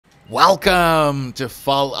Welcome to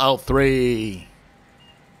Fallout 3.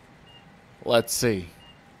 Let's see.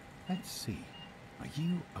 Let's see. Are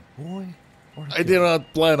you a boy or a I did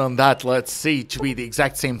not plan on that let's see to be the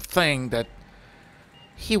exact same thing that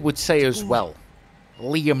he would say as well.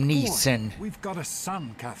 Liam Neeson. We've got a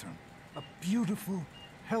son, Catherine. A beautiful,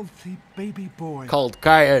 healthy baby boy. Called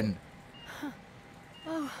Kyan.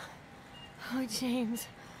 Oh, James.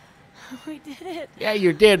 We did it. Yeah,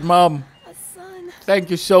 you did, Mom. A son. Thank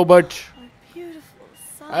you so much. A beautiful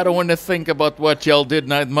son. I don't want to think about what y'all did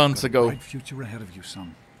 9 months ago. Bright future ahead of you,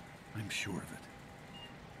 son. I'm sure of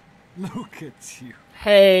it. Look at you.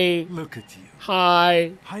 Hey. Look at you.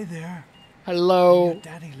 Hi. Hi there. Hello. Your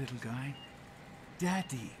daddy, little guy.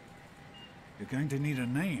 Daddy. You're going to need a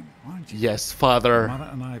name, aren't you? Yes, Father. Mother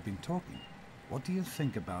and I have been talking. What do you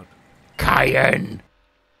think about Kyan.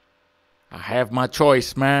 I have my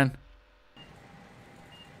choice, man.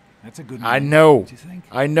 That's a good name. I know. Do you think?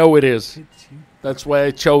 I know it is. Fits you. That's why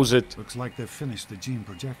I chose it. Looks like they've finished the gene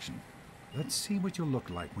projection. Let's see what you'll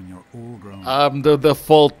look like when you're all grown up. I'm the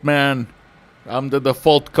default man. I'm the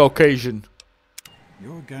default Caucasian.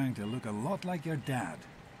 You're going to look a lot like your dad.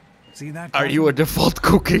 See that? Are you a default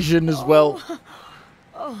Caucasian as well?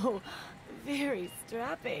 Oh, very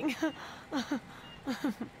strapping.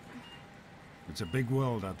 It's a big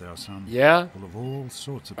world out there, son. Yeah? Full of all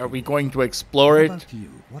sorts of Are we people. going to explore What it? about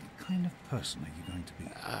you? What kind of person are you going to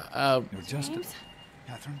be? You're just James?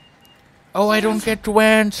 Catherine. Oh, I don't get to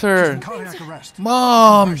answer. Cardiac arrest.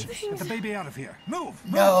 Mom! Get the baby out of here. Move.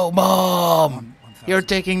 No, Mom! 1,000. You're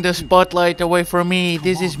taking the spotlight away from me.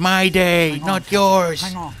 This is my day, Hang on, not Catherine. yours.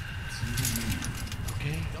 Hang on.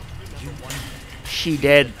 Okay. She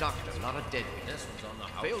dead. Doctor, not a dead.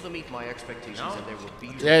 Failed to meet my expectations, and there will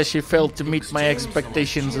be. Yeah, she failed to meet my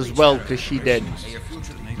expectations as well, because she dead.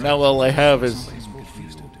 Now all I have is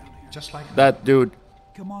Just like that dude.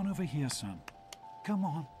 Come on over here, son. Come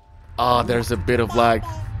on. Ah, there's a bit of lag.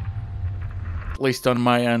 At least on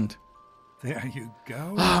my end. There you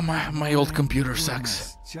go. Ah, my old computer Goodness,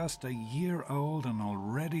 sucks. Just a year old and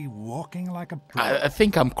already walking like a pro. I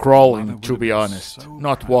think I'm crawling, to be honest.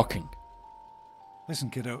 Not walking.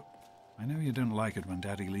 Listen, kiddo. I know you don't like it when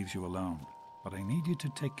Daddy leaves you alone, but I need you to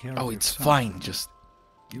take care of Oh, yourself. it's fine. Just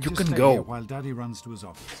you just can stay go. here while Daddy runs to his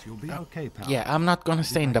office. You'll be okay, pal. Yeah, I'm not gonna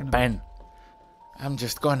stay in the pen. I'm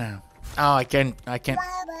just gonna... Oh, I can't...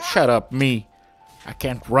 Shut up, me. I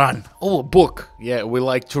can't run. Oh, a book. Yeah, we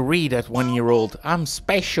like to read at 1 year old. I'm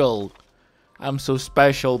special. I'm so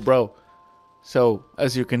special, bro. So,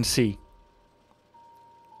 as you can see.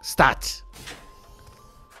 Stats.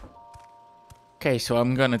 Okay, so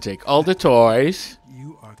I'm gonna take all the toys.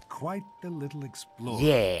 You are quite the little explorer.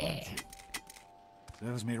 Yeah.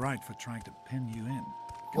 Serves me right for trying to pin you in.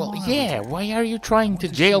 Come Well, on, yeah, Albert. why are you trying to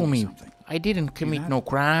to jail show you me? something. I didn't commit that? no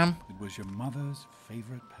crime. It was your mother's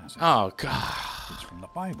favorite passage. Oh, God. It's from the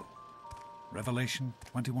Bible. Revelation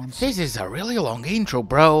 21. This is a really long intro,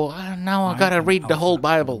 bro. Now I gotta read the whole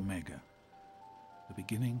Bible. Omega, the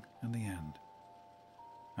beginning and the end.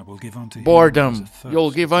 I will give unto him Boredom. as a thirst You'll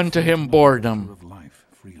give to unto flow him from the boredom. water of life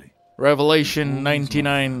freely. Revelation Always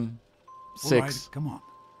 99, All right, 6. come on.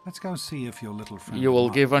 Let's go see if your little friend. You will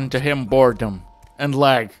Mark give unto wants him to play. boredom and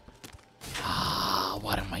lag. Ah,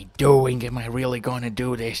 what am I doing? Am I really gonna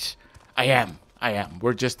do this? I am.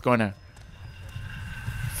 We're just gonna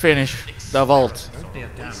finish the vault.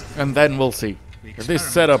 And then we'll see. This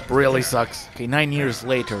setup really sucks. Okay, 9 years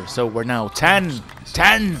later, so we're now 10.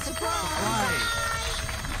 10!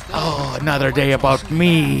 Oh, another day about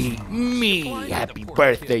me. Me. Happy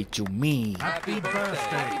birthday to me. Happy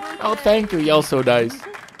birthday. Oh, thank you. You're also nice.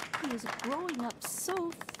 He is growing up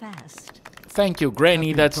so fast. Thank you, Granny.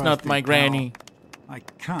 Happy That's not birthday, my pal. granny. I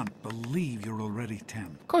can't believe you're already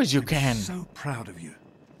 10. Of course you I'm can. so proud of you.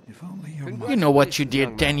 If only your mother... You know what you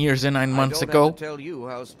did 10 years and 9 months I don't ago? have to tell you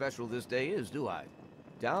how special this day is, do I?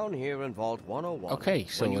 Down here in Vault 101. Okay,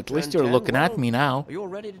 so when you at least turn you're 10, looking at well, me now. You're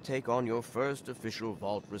ready to take on your first official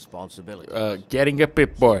Vault responsibility. Getting a Here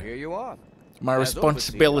Pip-Boy. you are. My As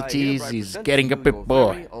responsibilities overseer, I is hereby getting a present to you your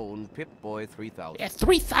Pip-Boy. very own Pip-Boy 3000. Yeah,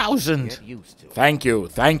 3,000! Get used to it. Thank you,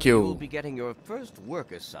 thank You'll you. be getting your first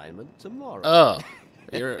work assignment tomorrow. Oh,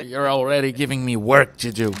 you're already giving me work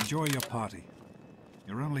to do. Enjoy your party.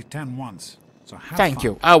 You're only 10 once, so have Thank fun.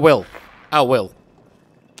 you, I will.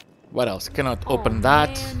 What else? Cannot open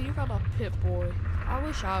that. Man, you got a Pip-Boy. I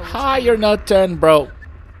wish I was. Hi, you're not 10, bro.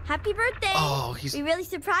 Happy birthday! Oh, he's... We really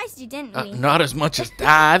surprised you, didn't we? Not as much as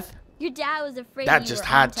Dad. Your dad was afraid Dad you just were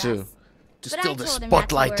had onto to. us. To But I steal the told him not to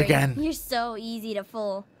spotlight worry. again. You're so easy to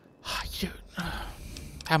fool.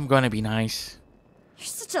 I'm gonna be nice. You're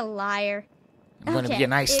such a liar. I'm gonna be Okay, a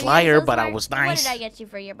nice if you're liar, so but I smart, was What nice. did I get you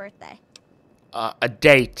for your birthday? A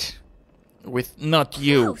date with not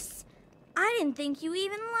you. Gross. I didn't think you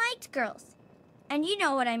even liked girls. And you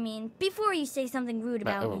know what I mean. Before you say something rude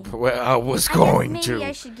about me. Well, I was I guess going maybe to.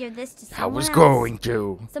 I should give this to I someone was else. going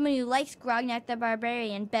to. Someone who likes Grognak the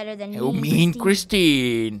Barbarian better than Oh, me me and and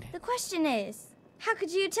Christine. The question is, how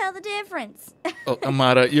could you tell the difference? Oh,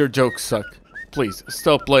 Amara, your jokes suck. Please,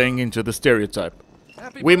 stop playing into the stereotype.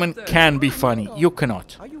 Happy Women birthday. can be funny. You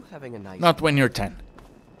cannot. Are you having a nice Not when you're 10.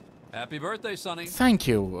 Happy birthday, Sonny. Thank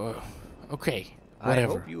you. Okay, I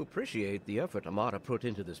whatever. hope you appreciate the effort Amara put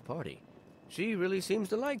into this party. She really seems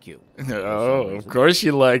to like you. Oh, of course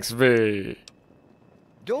she likes me.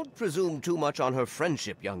 Don't presume too much on her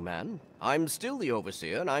friendship, young man. I'm still the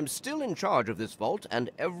overseer, and I'm still in charge of this vault, and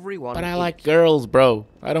everyone But I is. like girls, bro.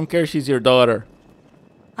 I don't care she's your daughter.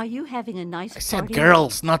 Are you having a nice I said party?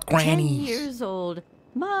 girls, not 10 grannies. years old.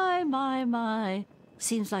 My.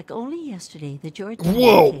 Seems like only yesterday that your dad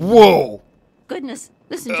Whoa, came. whoa. Goodness,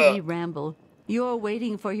 listen to me ramble. You're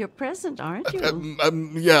waiting for your present, aren't you?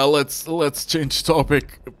 Yeah, let's change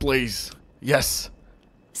topic, please. Yes.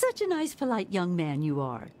 Such a nice, polite young man you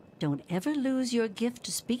are. Don't ever lose your gift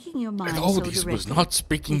to speaking your mind Oh, so this directly. was not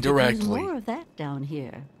speaking We could use directly. more of that down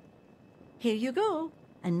here. Here you go.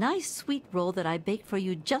 A nice sweet roll that I baked for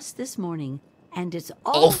you just this morning. And it's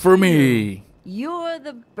All for you. me. You're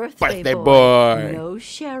the birthday, Birthday boy. No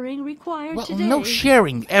sharing required Well, today. no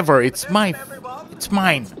sharing ever. It's mine.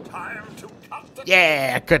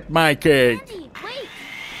 Yeah, cut my cake. Daddy, wait.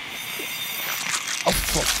 Oh,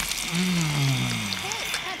 fuck.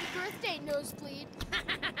 Happy birthday, nosebleed.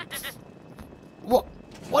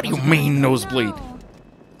 What do you mean, nosebleed? No.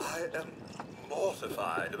 I am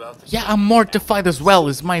mortified about this. Yeah, I'm mortified as well.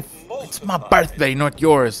 It's my birthday, not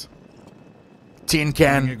yours. Tin Having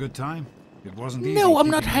a can. good time? It wasn't easy. No, I'm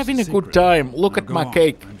not keeping this having a good secret. time. Look Now at go my on.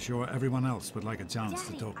 cake. I'm sure everyone else would like a chance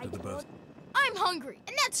to Daddy, talk to the boss. I'm hungry,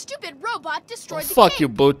 and that stupid robot destroyed the Fuck cake. you,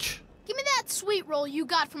 Butch. Give me that sweet roll you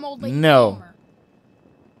got from old lady No. Palmer.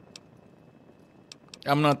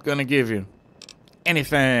 I'm not gonna give you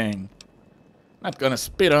anything. Not gonna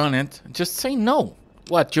spit on it. Just say no.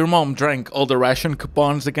 What, your mom drank all the ration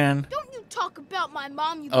coupons again? Don't you talk about my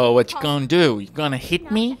mom, you Oh, little what you punk. gonna do? You gonna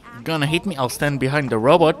hit me? You gonna hit me? I'll stand behind the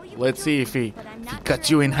robot. Let's see if he cuts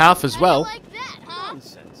you in half as How well. you like that, huh?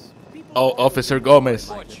 Nonsense. People Oh, Officer Gomez.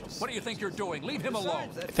 Butch, what do you think you're doing? Leave him alone.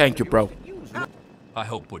 Thank you, bro. I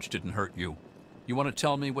hope Butch didn't hurt you. You want to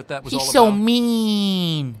tell me what that was He's all so about?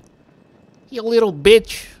 mean. You little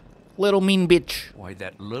bitch. Little mean bitch. Why,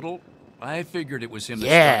 that little... I figured it was him that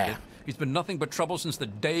Yeah. started it. He's been nothing but trouble since the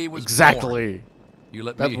day he was born. Exactly. You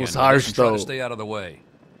let That me was handle harsh, this and try though. to stay out of the way.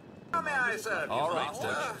 May I serve you, All right,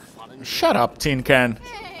 master? Butch. Shut up, Tin Can.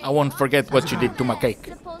 I won't forget what you did to my cake.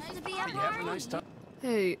 Supposed to be a Have a party. nice time.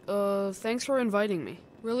 Hey, thanks for inviting me.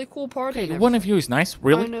 Really cool party. Okay, and one of you is nice, I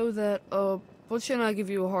really? know that, Butch and I give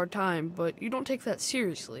you a hard time, but you don't take that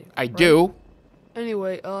seriously. I right? do.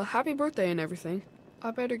 Anyway, happy birthday and everything.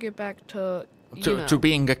 I better get back to, you know. To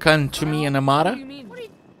being a cunt to me and What do Amara? you mean?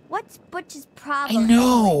 What's Butch's I problem?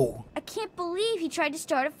 know. I can't believe he tried to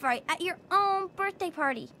start a fight at your own birthday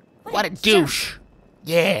party. What a douche.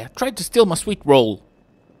 Yeah, tried to steal my sweet roll.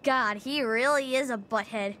 God, he really is a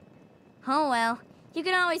butthead. Oh well, you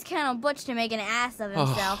can always count on Butch to make an ass of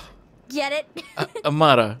himself. Get it?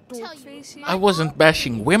 Amara, Tell you, I wasn't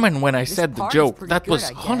bashing women when I said the party's joke. pretty That good, was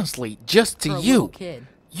I guess. honestly just to For a little you. kid.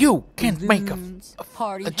 You can't make Balloons, a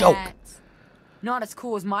party joke. hats. Not as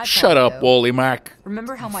cool as my Shut party, up, though. Wally Mac.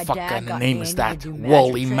 Remember how my Fuck dad kind of got name is Andy that? to do magic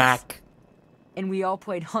Wally tricks? Mac. And we all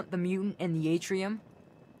played Hunt the Mutant in the atrium?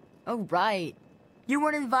 Oh, right. You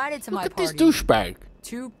weren't invited to Look my at party. this douchebag.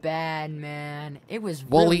 Too bad, man. It was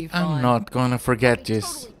Wally, really fun. I'm not gonna forget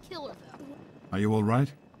this. totally killer though. Are you all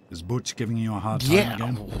right? Is Butch giving you a hard time Yeah,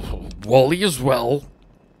 again? Wally as well.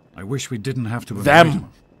 I wish we didn't have to avoid Them. him,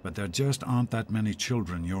 but there just aren't that many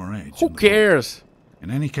children your age. Who in the world. cares? In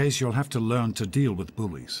any case, you'll have to learn to deal with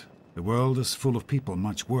bullies. The world is full of people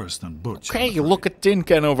much worse than Butch. I'm Okay, afraid. look at Tin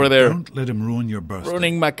Can over there. Don't let him ruin your birthday.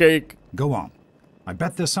 Ruining my cake. Go on. I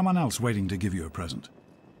bet there's someone else waiting to give you a present.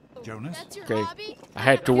 Jonas? That's your Okay, hobby? I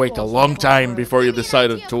had to wait a long time before you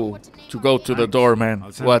decided to go to the door, man.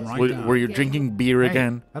 I'll send What, him right were, down. were you drinking beer Hey,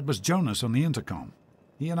 again? that was Jonas on the intercom.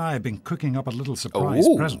 He and I have been cooking up a little surprise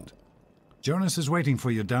Oh. present. Jonas is waiting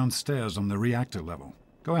for you downstairs on the reactor level.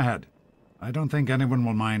 Go ahead. I don't think anyone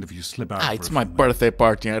will mind if you slip out. Ah, for it's a my few minutes. birthday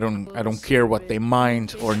party. I don't care what they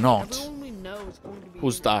mind or not. Everyone we know is going to be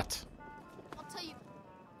Who's that? I'll tell you.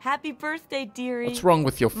 Happy birthday, dearie. What's wrong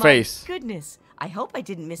with your My face? goodness. I hope I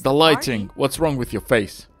didn't miss The the lighting. party. What's wrong with your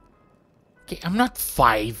face? Okay, I'm not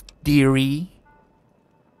 5, dearie.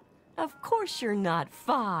 Of course you're not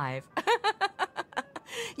 5.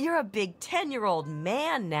 You're a big 10-year-old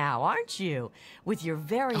man now, aren't you? With your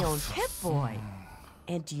very own Pip-Boy.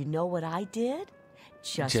 And do you know what I did?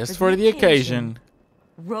 Just for the occasion.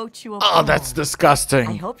 Wrote you a Oh, poem. that's disgusting.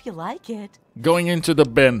 I hope you like it. Going into the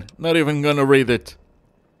bin. Not even gonna read it.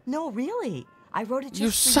 No, really. I wrote it just You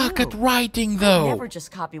for suck you. at writing, I'd though. never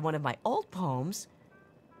just copy one of my old poems.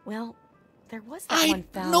 Well, there was that one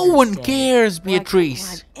found No one cares,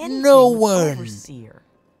 Beatrice. No one. Overseer.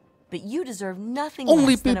 But you deserve nothing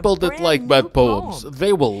Only less than people a that brand like new bad poems. poem.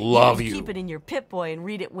 They will love can you. Keep it in your Pip-Boy and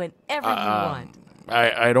read it whenever you want.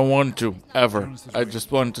 I don't want to, ever. I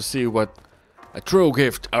just want to see what a true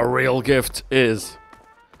gift, a real gift is.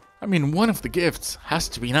 I mean, one of the gifts has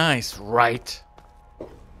to be nice, right?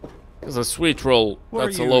 Because a sweet roll,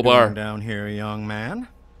 that's a low bar. Down here, young man?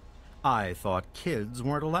 I thought kids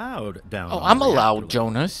weren't allowed down. Oh, I'm allowed,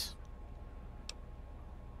 Jonas.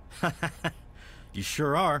 You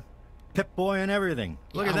sure are. Pip-Boy and everything.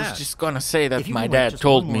 Look at that. I was just gonna say that If you my wait dad just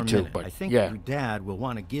told one me more to, minute, but I think yeah. your dad will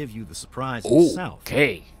want to give you the surprise himself.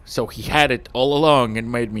 Okay, so he had it all along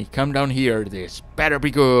and made me come down here. This better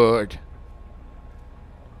be good.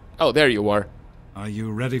 Oh, there you are. Are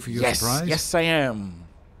you ready for your surprise? Yes, I am.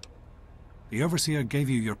 The Overseer gave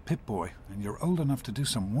you your Pip-Boy, and you're old enough to do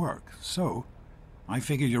some work, so I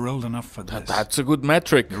figure you're old enough for this. That's a good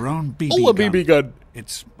metric. Your own BB Oh, a gun. BB gun.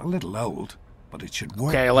 It's a little old, but it should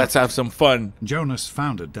work. Okay, let's have some fun. Jonas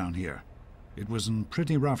found it down here. It was in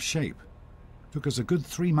pretty rough shape. Took us a good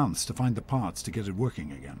 3 months to find the parts to get it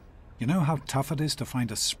working again. You know how tough it is to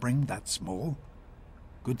find a spring that small?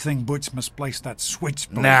 Good thing Butch misplaced that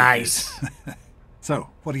switchblade. Nice. So,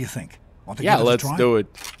 what do you think? Want to Yeah, give it a let's try? do it.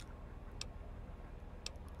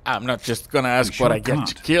 I'm not just gonna ask We what sure I get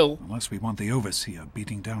to can't, kill. Unless we want the Overseer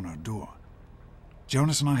beating down our door.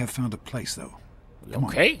 Jonas and I have found a place, though. Come on.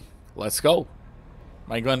 Okay, let's go.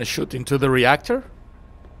 Am I gonna shoot into the reactor?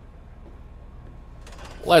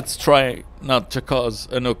 Let's try not to cause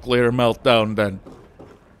a nuclear meltdown then.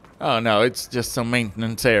 Oh no, it's just some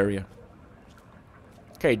maintenance area.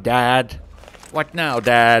 Okay, Dad. What now,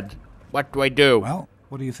 Dad? What do I do? Well,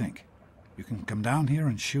 what do you think? You can come down here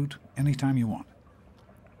and shoot anytime you want.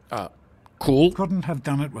 Cool. Couldn't have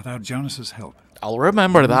done it without Jonas's help. I'll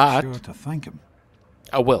remember Make that. Sure to thank him.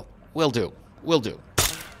 I will. Will do. Will do.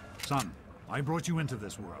 Son, I brought you into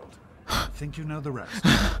this world. Think you know the rest.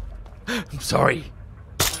 I'm sorry.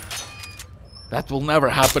 That will never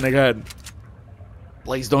happen again.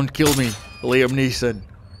 Please don't kill me, Liam Neeson.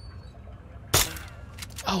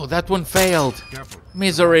 Oh, that one failed. Careful.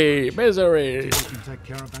 Misery, misery. You can take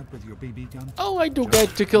care of that with your BB gun. Oh, I do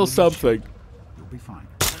get to kill something. You'll be fine.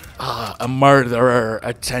 Ah, a murderer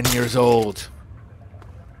at 10 years old.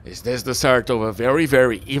 Is this the start of a very,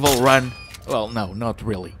 very evil run? Well, no, not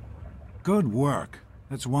really. Good work.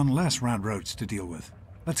 That's one less Rad Roach to deal with.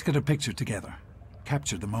 Let's get a picture together.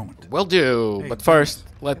 Capture the moment. Will do, Hey, but first,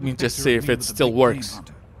 Jonas, let get me a just picture see of if me it with the still big works. game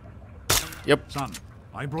hunter. Yep. Son,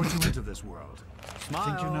 I brought you into this world.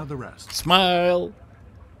 Think you know the rest. Smile.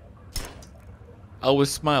 I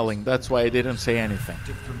was smiling, that's why I didn't say anything.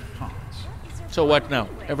 Different parts. So what now?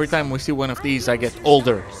 Every time we see one of these, I get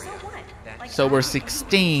older. So we're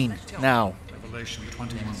 16 now. Revelation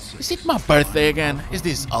 21:6. Is it my birthday again? Is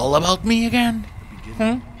this all about me again?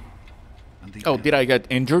 And the Oh, end. did I get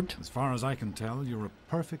injured? As far as I can tell, you're a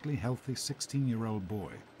perfectly healthy 16-year-old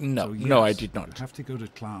boy. No, So no, I yes, did not. You have to go to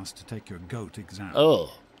class to take your GOAT exam.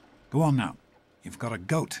 Oh. Go on now. You've got a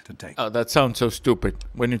GOAT to take. Oh, that sounds so stupid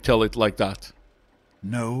when you tell it like that.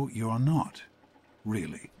 No, you're not.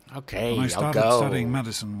 Really. Okay, When I I'll started go. studying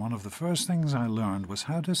medicine, one of the first things I learned was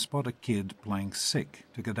how to spot a kid playing sick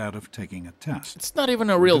to get out of taking a test. It's not even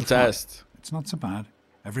a real Good point. test. It's not so bad.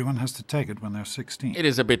 Everyone has to take it when they're 16. It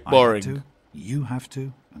is a bit I boring. have to, you have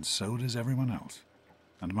to, and so does everyone else.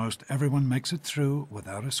 And most everyone makes it through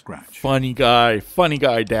without a scratch. Funny guy,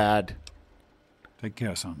 Dad. Take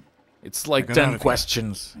care, son. It's like Get out 10 of here.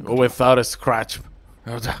 questions without a scratch.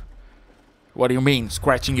 What do you mean,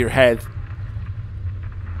 scratching your head?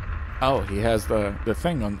 Oh, he has the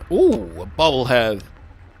thing on. Ooh, a bobblehead.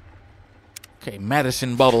 Okay,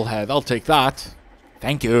 medicine bobblehead. I'll take that.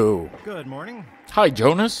 Thank you. Good morning. Hi,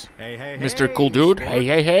 Jonas. Hey, hey, Mr. hey, Cool Dude. sport. Hey,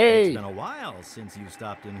 hey, hey. It's been a while since you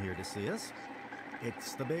stopped in here to see us.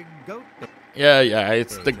 It's the big goat. Yeah,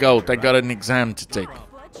 it's the goat. I got an exam to take.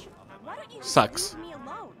 Sucks.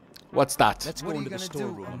 What's that? Let's go into the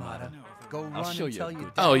storeroom, Amada. Go run show and you tell a your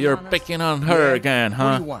good dad Oh, you're on us? picking on her Yeah. again, What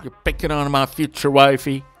huh? do you want? You're picking on my future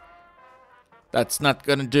wifey. That's not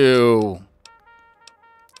gonna do.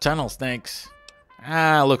 Tunnel snakes.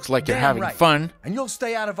 Ah, looks like you're Damn having right. fun. And you'll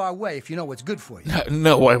stay out of our way if you know what's good for you.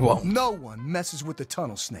 No, I won't. No one messes with the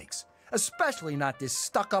tunnel snakes. Especially not this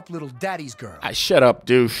stuck-up little daddy's girl. Shut up,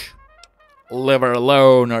 douche. Leave her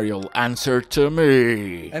alone or you'll answer to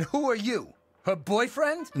me. And who are you? Her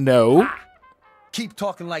boyfriend? No. Keep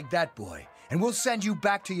talking like that, boy. And we'll send you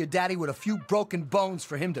back to your daddy with a few broken bones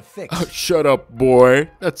for him to fix. Oh, shut up, boy.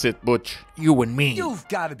 That's it, Butch. You and me. You've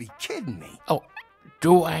got to be kidding me. Oh,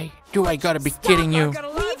 do I? Do I gotta be kidding you?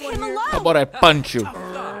 Leave him alone. How about I punch you?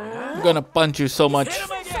 I'm gonna punch you so much.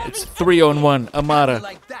 It's 3-on-1, Amara.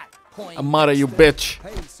 Amara, you bitch.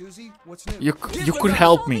 Hey, Susie, what's new? You could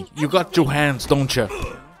help me. You got 2 hands, don't you?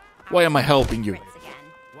 Why am I helping you?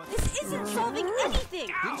 This isn't solving anything.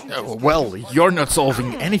 Well, you're not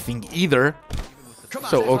solving anything either.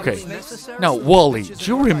 So, okay. Now, Wally, do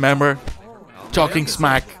you remember talking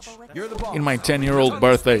smack in my 10-year-old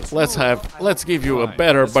birthday? Let's give you a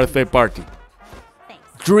better birthday party.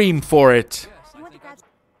 Dream for it.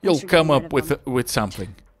 You'll come up with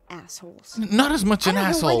something. Assholes. Not as much an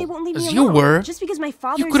I don't know why they asshole won't leave me as you alone. were. Just because my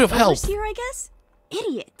father's You could have helped. overseer, I guess?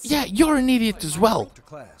 Idiots. Yeah, you're an idiot as well.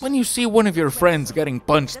 When you see one of your friends getting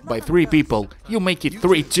punched by 3 people, you make it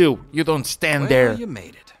 3-2. You don't stand there You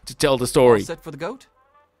made it. to tell the story. All set for the goat?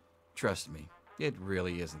 Trust me, it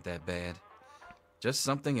really isn't that bad. Just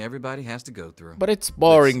something everybody has to go through. But it's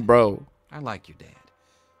boring, bro. I like your dad.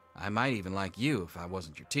 I might even like you if I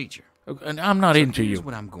wasn't your teacher. And I'm not into here's you.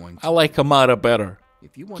 what I'm going to I like Amara better.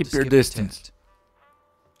 If you want Keep to your skip the distance. test,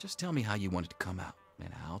 just tell me how you want it to come out, and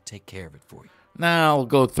I'll take care of it for you. Now I'll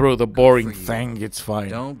go through the boring thing. It's fine.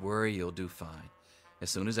 Don't worry, you'll do fine. As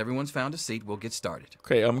soon as everyone's found a seat, we'll get started.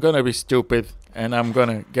 Okay, I'm gonna be stupid, and I'm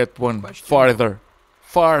gonna get one farther.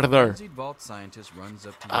 Farther. Frenzied vault scientist runs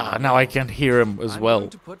up to Ah, you. now I can hear him as I'm well. going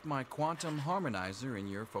to put my quantum harmonizer in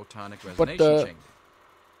your photonic But, resonation chamber.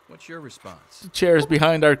 What's your response? The chair's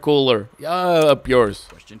behind our cooler. Yeah, up yours.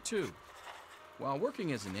 Question 2. While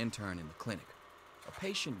working as an intern in the clinic, a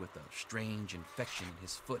patient with a strange infection in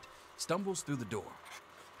his foot stumbles through the door.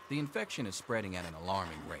 The infection is spreading at an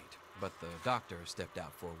alarming rate, but the doctor stepped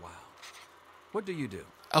out for a while. What do you do?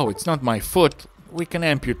 Oh, it's not my foot. We can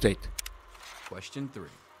amputate. Question 3.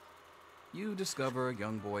 You discover a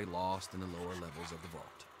young boy lost in the lower levels of the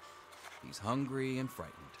vault. He's hungry and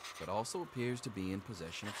frightened, but also appears to be in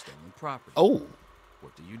possession of stolen property. Oh.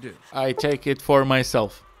 What do you do? I take it for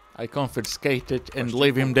myself. I confiscate it and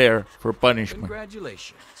leave him there for punishment.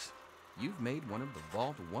 Congratulations. You've made one of the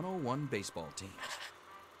Vault 101 baseball teams.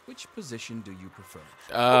 Which position do you prefer?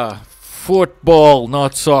 Football,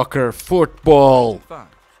 not soccer. Football. Fine.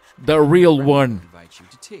 The real one. Invites you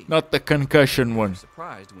to tea. Not the concussion one. You're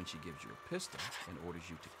surprised when she gives you a pistol and orders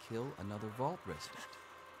you to kill another vault resident.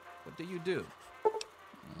 What do you do?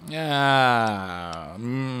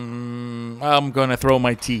 I'm gonna throw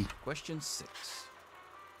my tea. Question 6.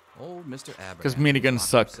 Old Mr. Abernathy 'Cause miniguns locked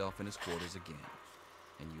suck. himself in his quarters again,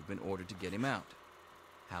 and you've been ordered to get him out.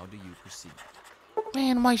 How do you proceed?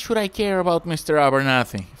 Man, why should I care about Mr.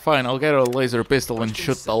 Abernathy? Fine, I'll get a laser pistol and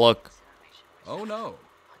shoot the luck. Oh no,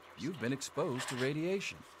 you've been exposed to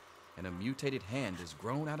radiation, and a mutated hand has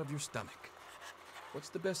grown out of your stomach. What's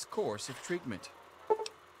the best course of treatment?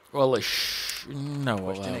 Well, no,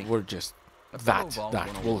 Question 8. we're just A fellow that. Vault We'll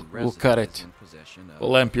 101 cut resident it. is in possession of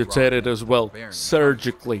We'll amputate it as well, barbarian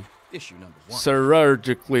surgically. Issue number 1.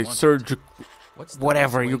 Surgically, surgically. What's the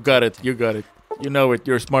Whatever, best you way got to it, you got it. You know it,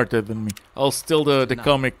 you're smarter than me. I'll steal the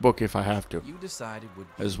comic book if I have to. You decided would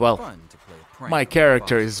be As well. fun to play a prank My on your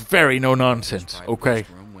character boss. is very no-nonsense, Private okay?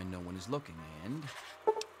 restroom when no one is looking,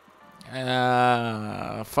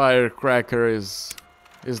 and Firecracker is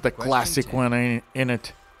the classic 10. one in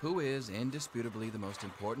it. who is indisputably the most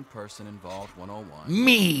important person in Vault 101?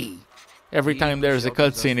 Me! Every He time who there's a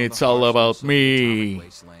shelters us cutscene, from the it's all harshness about of the atomic me.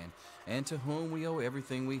 wasteland, and to whom we owe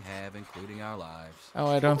everything we have, including our lives. Oh,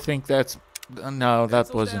 I don't think that's... No, that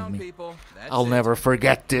Pencils wasn't down, me. people. That's I'll it. never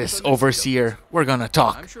forget this, So let's go. Overseer. We're gonna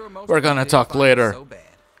talk. I'm sure most We're of you gonna didn't talk find it later. so bad.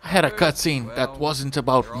 I had a Well, cutscene that wasn't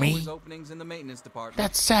about there are me. always openings in the maintenance department.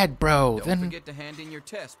 That's sad, bro. Don't Then forget to hand in your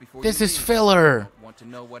test before this you is leave. filler. Want to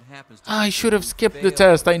know what happens to I people should have who skipped the fail?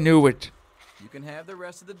 test. I knew it. You can have the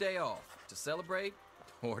rest of the day off to celebrate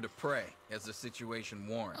or to pray, as the situation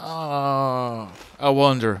warrants. Oh, I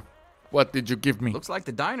wonder. What did you give me? Looks like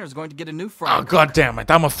the diner's going to get a new fry. Oh, God damn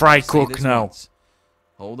it. I'm a fry I'll say cook this now. once.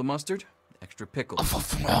 Hold the mustard, extra pickles.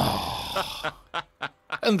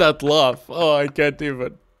 And that laugh. Oh, I can't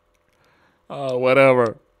even. Oh,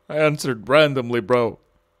 whatever. I answered randomly, bro.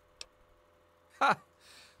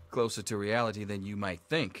 Closer to reality than you might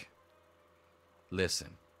think.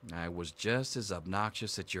 Listen, I was just as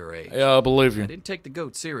obnoxious at your age. Yeah, I believe you. I didn't take the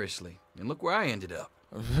goat seriously, and look where I ended up.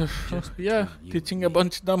 Yeah, teaching a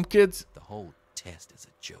bunch of dumb kids. The whole test is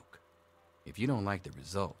a joke. If you don't like the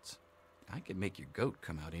results, I could make your goat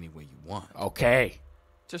come out any way you want. Okay.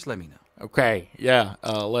 Just let me know. Okay, yeah,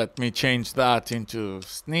 let me change that into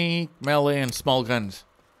sneak, melee, and small guns.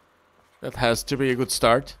 That has to be a good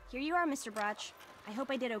start. Here you are, Mr. Brotch. I hope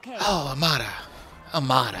I did okay. Oh,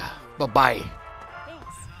 Amara. Bye-bye.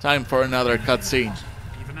 Time for another cutscene.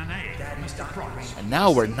 And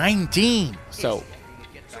now we're 19, so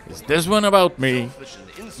is this one about me?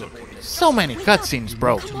 So many cutscenes,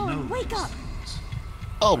 bro. Come on, wake up.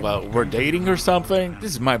 Oh, well, we're dating or something?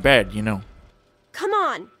 This is my bed, you know. Come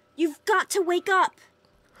on, you've got to wake up.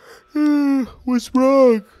 What's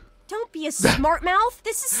wrong? Don't be a smart mouth.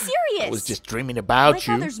 This is serious. I was just dreaming about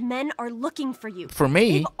you. My father's men are looking for you. For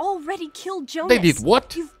me? They've already killed Jonas. They did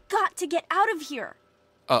what? You've got to get out of here.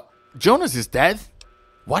 Jonas is dead?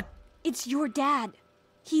 What? It's your dad.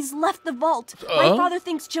 He's left the vault. My father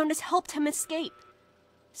thinks Jonas helped him escape.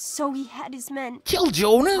 So he had his men. Kill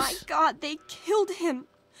Jonas? My God, they killed him.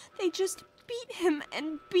 They just beat him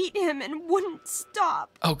and wouldn't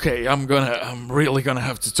stop. Okay, I'm really gonna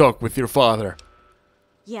have to talk with your father.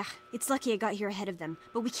 Yeah, it's lucky I got here ahead of them.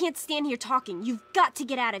 But we can't stand here talking. You've got to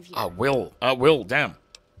get out of here. I will, damn.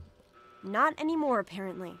 Not anymore,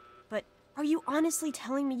 apparently. But are you honestly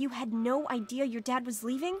telling me you had no idea your dad was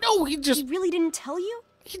leaving? No, he really didn't tell you?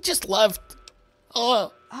 He just left.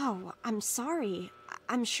 Oh, I'm sorry.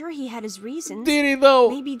 I'm sure he had his reasons. Did he, though?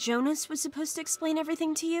 Maybe Jonas was supposed to explain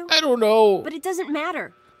everything to you? I don't know. But it doesn't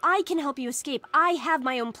matter. I can help you escape. I have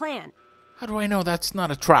my own plan. How do I know that's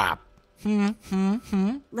not a trap?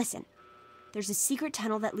 Listen. There's a secret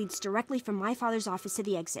tunnel that leads directly from my father's office to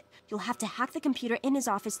the exit. You'll have to hack the computer in his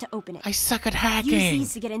office to open it. I suck at hacking. Use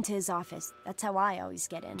these to get into his office. That's how I always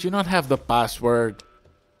get in. Do you not have the password?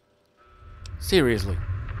 Seriously.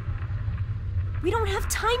 We don't have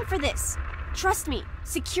time for this. Trust me,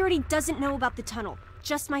 security doesn't know about the tunnel.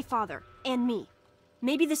 Just my father, and me.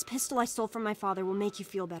 Maybe this pistol I stole from my father will make you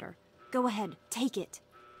feel better. Go ahead, take it.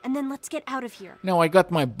 And then let's get out of here. No, I got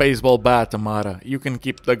my baseball bat, Amara. You can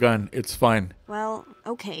keep the gun, it's fine. Well,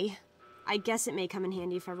 okay. I guess it may come in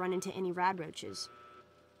handy if I run into any rad roaches.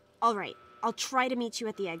 Alright, I'll try to meet you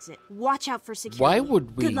at the exit. Watch out for security. Why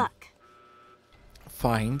would we... Good luck.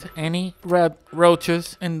 Find any red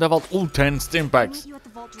roaches in the vault? Ooh, 10 stimpaks.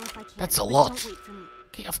 That's a lot.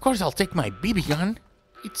 Okay, of course I'll take my BB gun.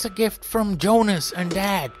 It's a gift from Jonas and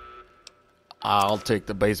Dad. I'll take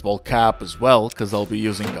the baseball cap as well, because I'll be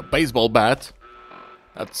using the baseball bat.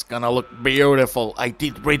 That's gonna look beautiful. I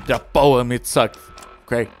did read the poem, it sucked.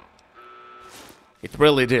 Okay? It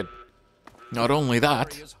really did. Not only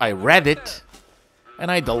that, I read it,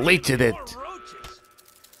 and I deleted it.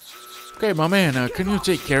 Okay, my man, can you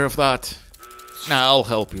take care of that? Nah, I'll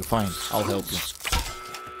help you, fine. I'll help you.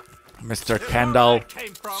 Mr. Kendall.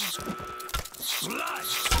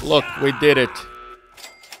 Look, we did it.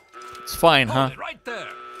 It's fine, huh?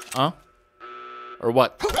 Huh? Or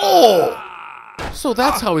what? Oh! So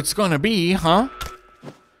that's how it's gonna be, huh?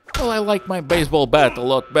 Well, I like my baseball bat a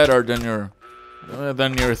lot better than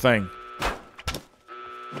your thing.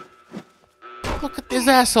 Look at this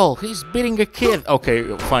asshole. He's beating a kid.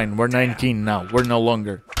 Okay, fine. We're 19 now. We're no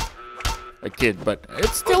longer a kid, but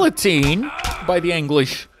it's still a teen by the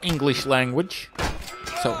English language.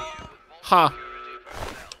 So, ha.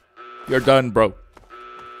 You're done, bro.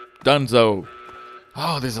 Donezo.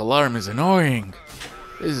 Oh, this alarm is annoying.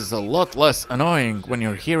 This is a lot less annoying when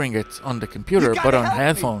you're hearing it on the computer, but on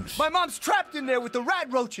headphones. My mom's trapped in there with the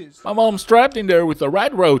rat roaches. My mom's trapped in there with the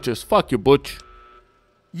rat roaches. Fuck you, Butch.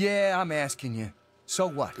 Yeah, I'm asking you. So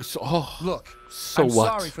what? Look, I'm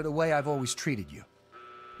sorry for the way I've always treated you.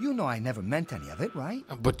 You know I never meant any of it, right?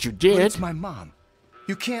 But you did. But it's my mom.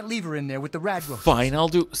 You can't leave her in there with the rat roaches. Fine, I'll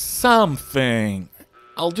do something.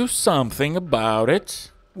 I'll do something about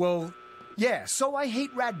it. Well, yeah, so I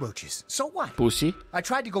hate rat roaches. So what? Pussy. I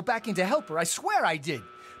tried to go back in to help her. I swear I did.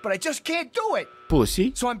 But I just can't do it.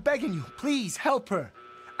 Pussy. So I'm begging you, please help her.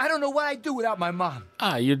 I don't know what I'd do without my mom.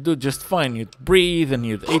 You'd do just fine. You'd breathe and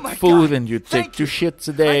you'd eat food and you'd take 2 shits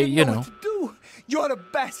a day, you know. What to do. You're the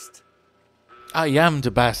best. I am the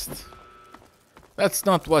best. That's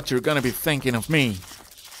not what you're gonna be thinking of me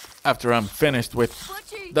after I'm finished with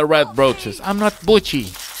the red roaches. I'm not Butchie.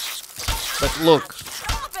 But look.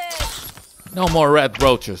 No more red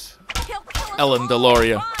roaches. Ellen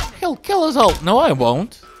Deloria. He'll kill us all. No, I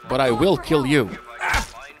won't. But I will kill you.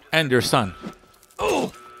 And your son.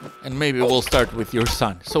 And maybe we'll start with your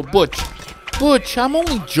son. So Butch, I'm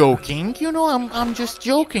only joking. You know, I'm just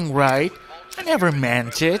joking, right? I never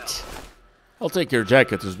meant it. I'll take your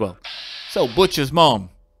jacket as well. So, Butch's mom.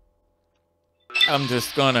 I'm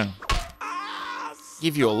just gonna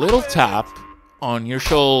give you a little tap on your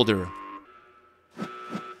shoulder.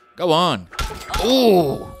 Go on.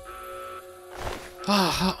 Ooh.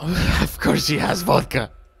 Of course she has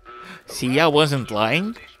vodka. See, I wasn't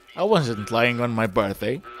lying. I wasn't lying on my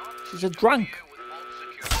birthday. She's a drunk.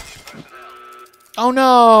 Oh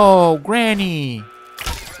no, Granny.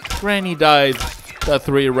 Granny died. The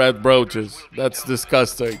 3 red brooches. That's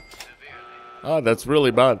disgusting. Oh, that's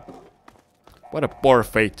really bad. What a poor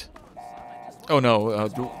fate. Oh no.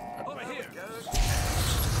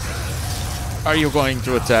 Are you going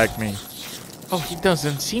to attack me? Oh, he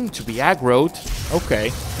doesn't seem to be aggroed.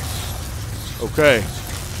 Okay. Okay.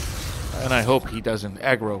 And I hope he doesn't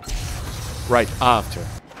aggro right after.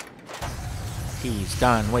 He's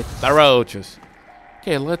done with the roaches.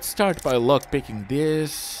 Okay, let's start by lockpicking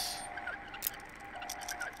this.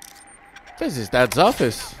 This is Dad's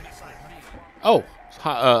office. Oh,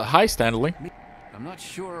 hi Stanley. I'm not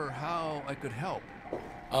sure how I could help.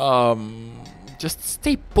 Just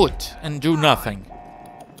stay put and do nothing.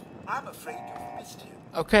 I'm afraid you've missed him.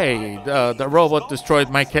 Okay, the robot destroyed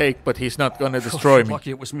my cake, but he's not gonna destroy me. Lucky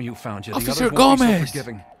it was me who found you. Officer The others won't be so Gomez!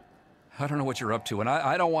 forgiving. I don't know what you're up to, and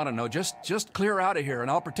I don't want to know. Just clear out of here, and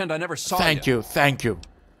I'll pretend I never saw you. Thank you.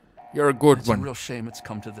 You're a good It's one. a real shame it's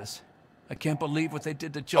come to this. I can't believe what they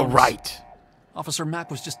did to Jonas. All right. Officer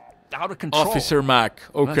Mack was just out of control. Officer Mack,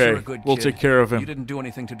 okay, we'll take care of him. You didn't do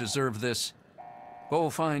anything to deserve this. Go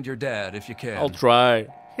find your dad if you can. I'll try.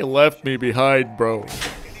 He left me behind, bro.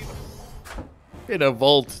 In a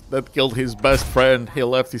vault that killed his best friend, he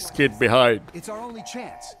left his kid behind. It's our only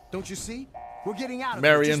chance. Don't you see? We're getting out of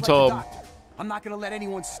Mary here and just like the Tom. doctor. I'm not gonna let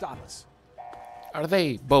anyone stop us. Are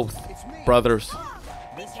they both brothers?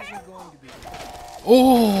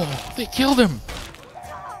 Oh, they killed him.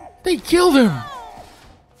 They killed him.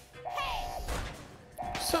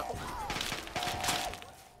 So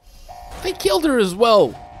they killed her as well.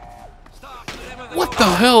 What the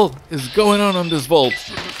hell is going on this vault?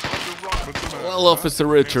 Well, Officer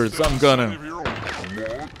Richards, I'm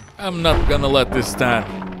not gonna let this stand.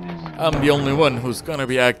 I'm the only one who's gonna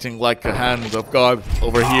be acting like a hand of God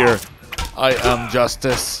over here. I am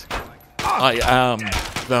justice. I am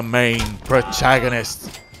the main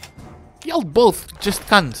protagonist. Y'all both just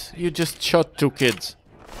can't. You just shot 2 kids.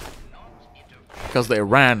 Because they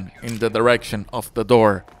ran in the direction of the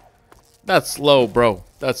door. That's slow, bro.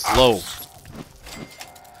 That's slow.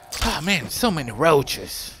 Ah, man, so many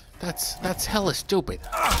roaches. That's hella stupid.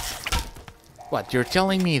 What, you're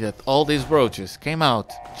telling me that all these roaches came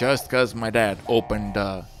out just because my dad opened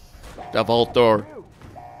the vault door?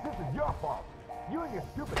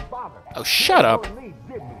 Oh, shut up.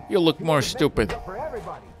 You look more stupid.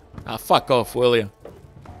 Ah, fuck off, will you?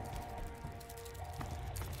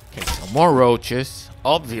 Okay, so more roaches.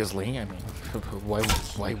 Obviously, I mean,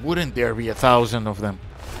 why wouldn't there be 1,000 of them?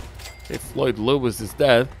 If Floyd Lewis is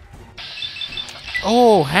dead.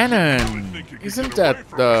 Oh, Hannon! Isn't that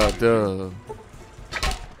the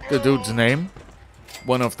dude's name?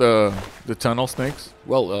 One of the tunnel snakes?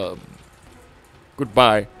 Well,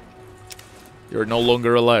 goodbye. You're no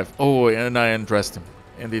longer alive. Oh, and I undressed him.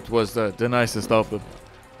 And it was the nicest of them.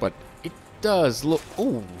 But it does look...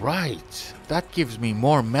 Oh, right. That gives me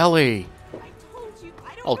more melee.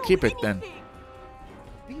 I'll keep it then.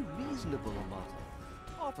 Be reasonable,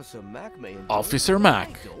 Amata. Officer Mack may enjoy Officer it, Mack.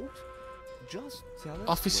 I don't. Just tell us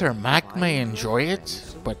Officer where Mack to may find enjoy your it, friend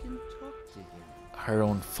so we but can talk to him. her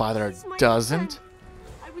own father doesn't.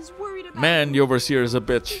 Man, the overseer is a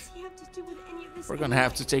bitch. We're gonna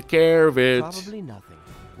have to take care of it. Probably nothing,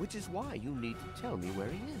 which is why you need to tell me where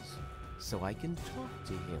he is, so I can talk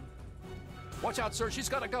to him. Watch out, sir. She's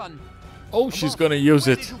got a gun. Oh, she's gonna use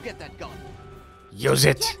Where it. did you get that gun? Use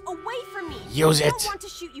it. Get away from me! Use I it. don't want to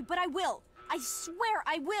shoot you, but I will. I swear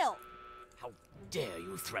I will. How dare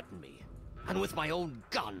you threaten me? And with my own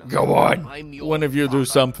gun. Go on. I'm your One of you do father,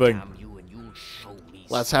 something. damn you, and you'll show me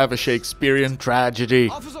Let's have a Shakespearean tragedy.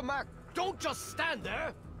 Officer Mack, don't just stand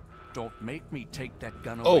there. Don't make me take that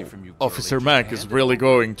gun Oh, away from you. Officer girlie. Mack Hand is it really over.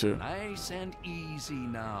 going to. Nice and easy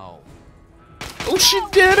now. Oh, she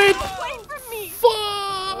did it! Away from me! Fuck!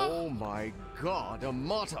 Oh my God,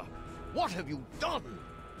 Amata, what have you done?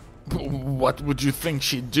 What would you think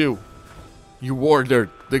she'd do? You ordered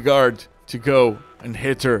the guard to go and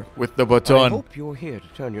hit her with the I baton. hope you're here to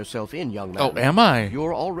turn yourself in, young man. Oh, am I?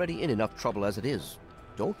 You're already in enough trouble as it is.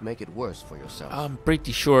 Don't make it worse for yourself. I'm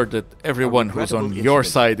pretty sure that everyone who's on regrettable your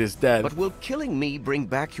incident. side is dead. But will killing me bring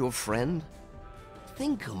back your friend?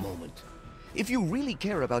 Think a moment. If you really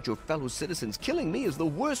care about your fellow citizens, killing me is the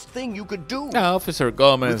worst thing you could do. Yeah, Officer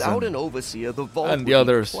Gomez Without an overseer, the vault and the would be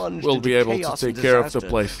others plunged will into be able to chaos take and care of the disaster.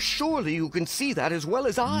 place. Surely you can see that as well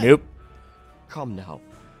as I. Nope. Come now.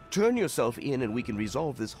 Turn yourself in and we can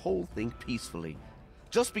resolve this whole thing peacefully.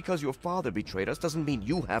 Just because your father betrayed us doesn't mean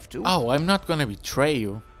you have to. Oh, I'm not gonna betray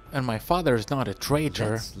you. And my father is not a traitor.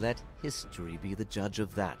 Let's let history be the judge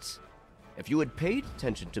of that. If you had paid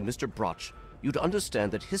attention to Mr. Broch, you'd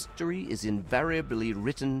understand that history is invariably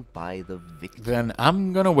written by the victor. Then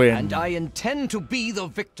I'm gonna win. And I intend to be the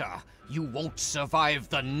victor. You won't survive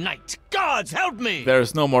the night. Gods, help me!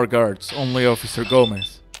 There's no more guards, only Officer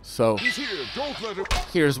Gomez. So, He's here. Don't let him.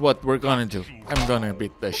 here's what we're gonna do. I'm gonna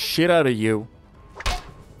beat the shit out of you.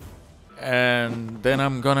 And then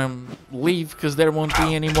I'm gonna leave because there won't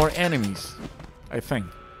be any more enemies. I think.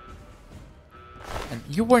 And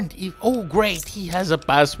you weren't even... Oh, great! He has a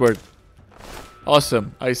password.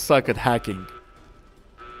 Awesome. I suck at hacking.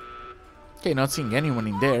 Okay, not seeing anyone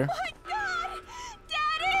in there. Oh my God!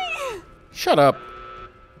 Daddy! Shut up.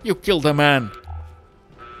 You killed a man.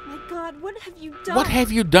 My God, what have you done? What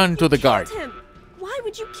have you done to the guard? Killed him. Why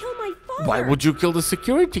would you kill my father? Why would you kill the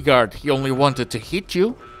security guard? He only wanted to hit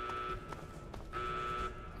you.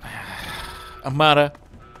 Amara,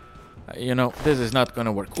 you know, this is not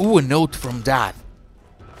gonna work. Ooh, a note from Dad.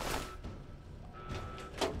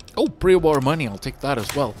 Oh, pre-war money, I'll take that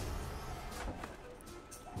as well.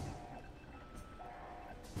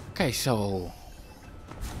 Okay, so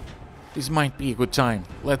this might be a good time.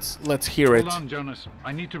 Let's hear it. Hold on, Jonas.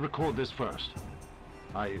 I need to record this first.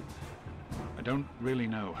 I don't really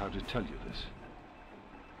know how to tell you this.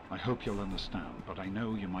 I hope you'll understand, but I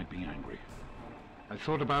know you might be angry. I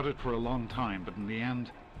thought about it for a long time, but in the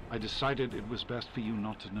end, I decided it was best for you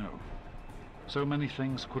not to know. So many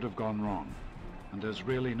things could have gone wrong, and there's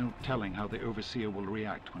really no telling how the Overseer will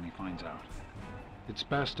react when he finds out. It's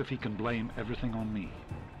best if he can blame everything on me.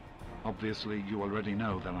 Obviously, you already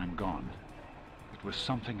know that I'm gone. It was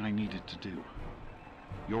something I needed to do.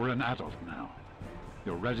 You're an adult now.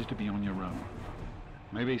 You're ready to be on your own.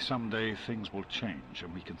 Maybe someday things will change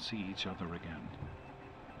and we can see each other again.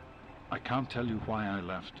 I can't tell you why I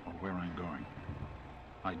left or where I'm going.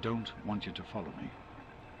 I don't want you to follow me.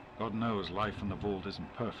 God knows life in the vault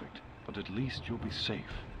isn't perfect, but at least you'll be safe.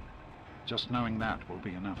 Just knowing that will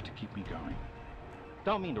be enough to keep me going.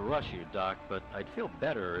 Don't mean to rush you, Doc, but I'd feel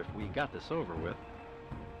better if we got this over with.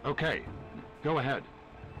 Okay, go ahead.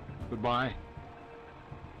 Goodbye.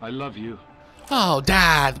 I love you. Oh,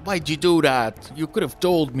 Dad, why'd you do that? You could have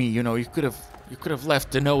told me, you know, you could have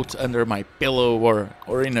left a note under my pillow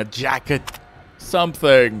or in a jacket.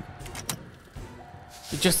 Something.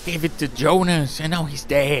 You just gave it to Jonas and now he's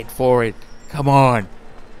dead for it. Come on.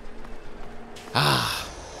 Ah.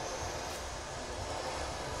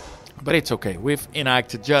 But it's okay. We've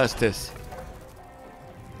enacted justice.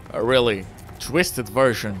 A really twisted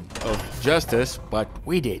version of justice, but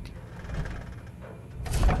we did.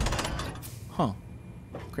 Huh.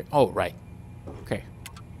 Okay. Oh, right. Okay.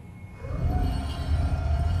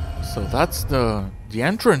 So that's the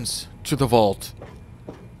entrance to the vault.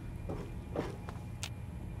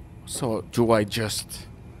 So do I just...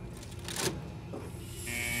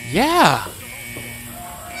 Yeah!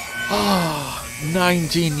 Oh,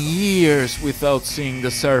 19 years without seeing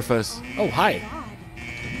the surface. Oh, hi.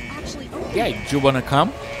 Actually, okay. Yeah, do you wanna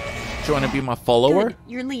come? Do you wanna be my follower? Good.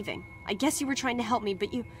 You're leaving. I guess you were trying to help me,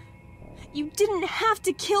 but you didn't have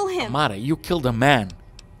to kill him. Amara, you killed a man.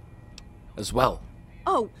 As well.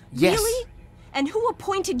 Oh, yes. Really? And who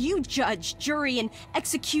appointed you judge, jury, and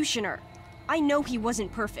executioner? I know he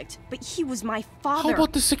wasn't perfect, but he was my father. How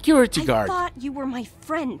about the security guard? I thought you were my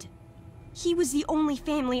friend. He was the only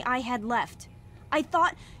family I had left. I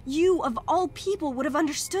thought you, of all people, would have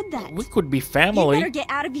understood that. We could be family. You better get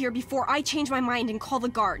out of here before I change my mind and call the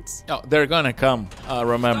guards. Oh, they're gonna come.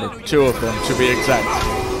 Remember, 2 of them to be exact.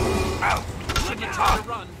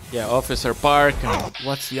 Yeah, Officer Park, and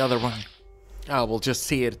what's the other one? Oh, we'll just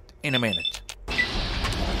see it in a minute.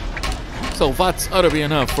 So that ought to be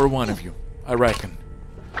enough for one of you, I reckon.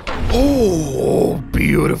 Oh,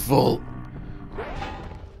 beautiful.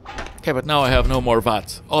 Okay, but now I have no more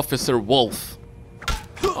VATs. Officer Wolf.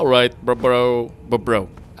 Alright, bro.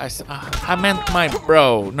 I meant my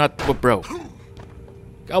bro, not bro.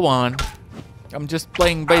 Go on. I'm just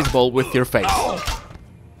playing baseball with your face.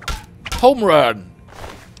 Home run!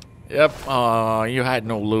 Yep, you had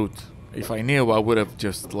no loot. If I knew, I would have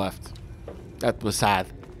just left. That was sad.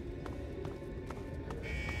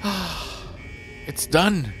 It's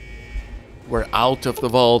done. We're out of the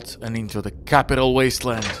vault and into the Capital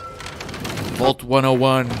Wasteland. Vault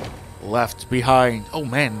 101 left behind. Oh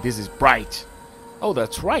man, this is bright. Oh,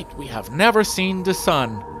 that's right, we have never seen the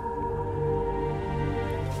sun.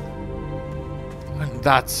 And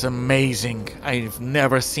that's amazing. I've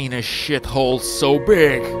never seen a shithole so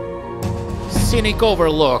big. Scenic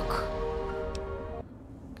overlook.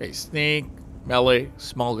 Okay, sneak, melee,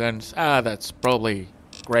 small guns. Ah, that's probably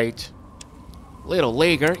great. Little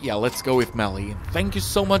lager. Yeah, let's go with melee. Thank you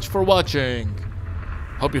so much for watching.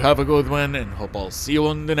 Hope you have a good one, and hope I'll see you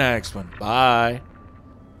on the next one. Bye.